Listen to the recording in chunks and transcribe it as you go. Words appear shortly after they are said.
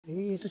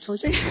ये तो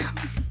सोचे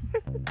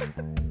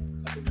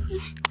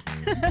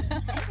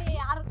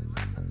यार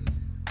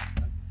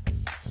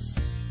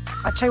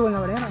अच्छा ही बोलना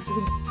पड़ेगा ना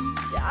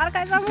यार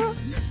कैसा वो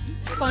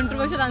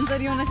कंट्रोवर्शियल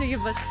आंसर ही होना चाहिए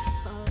बस.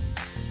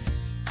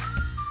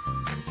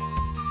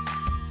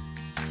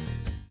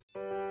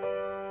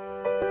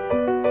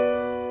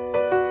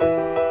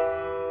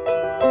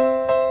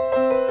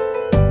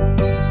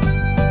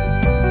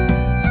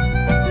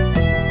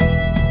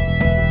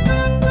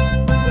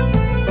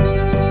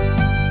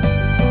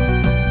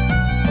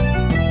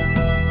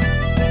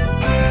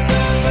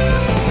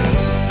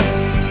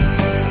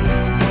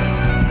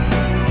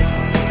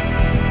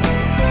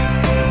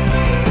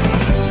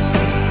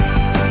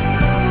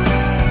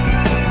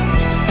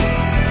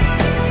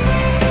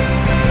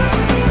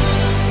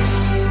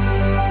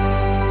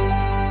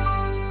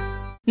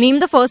 Name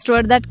the first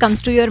word that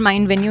comes to your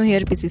mind when you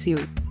hear PCCU.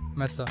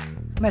 MESA.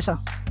 MESA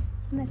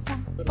MESA.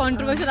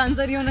 Controversial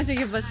answer ही होना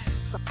चाहिए बस.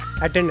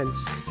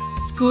 Attendance.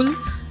 School.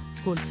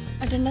 school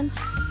Attendance.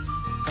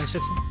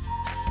 Construction.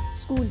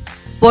 School.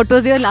 What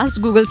was your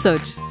last Google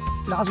search?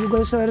 last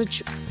Google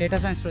search Data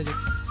science project.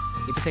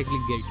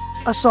 Epicyclic gate.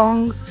 a song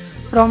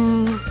from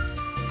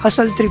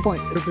Hustle 3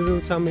 Point To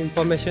do some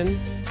information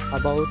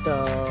about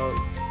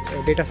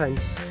data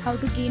science. How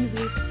to gain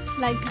weight?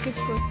 Like cricket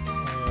score.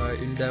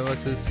 India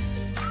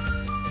versus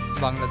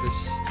Bangladesh.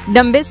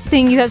 Dumbest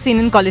thing you have seen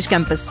in college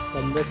campus.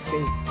 The best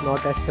thing,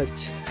 not as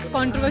such.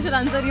 Controversial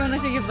answer ही होना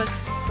चाहिए बस.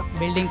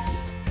 Buildings.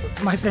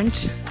 my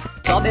friends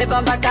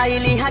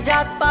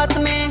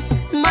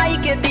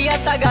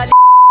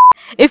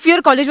If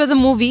your college was a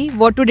movie,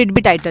 what would it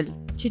be titled?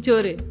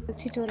 छिछोरे.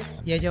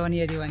 ये जवानी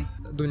ये दीवानी.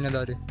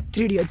 दुनियादारी.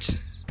 3 Idiots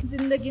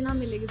जिंदगी ना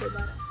मिलेगी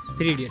दोबारा.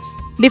 3 Idiots.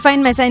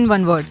 Define MESA in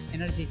one word.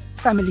 Energy.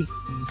 family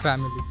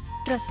Family.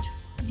 Trust.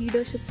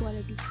 Leadership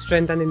quality.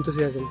 Strength and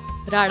enthusiasm.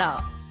 Rada.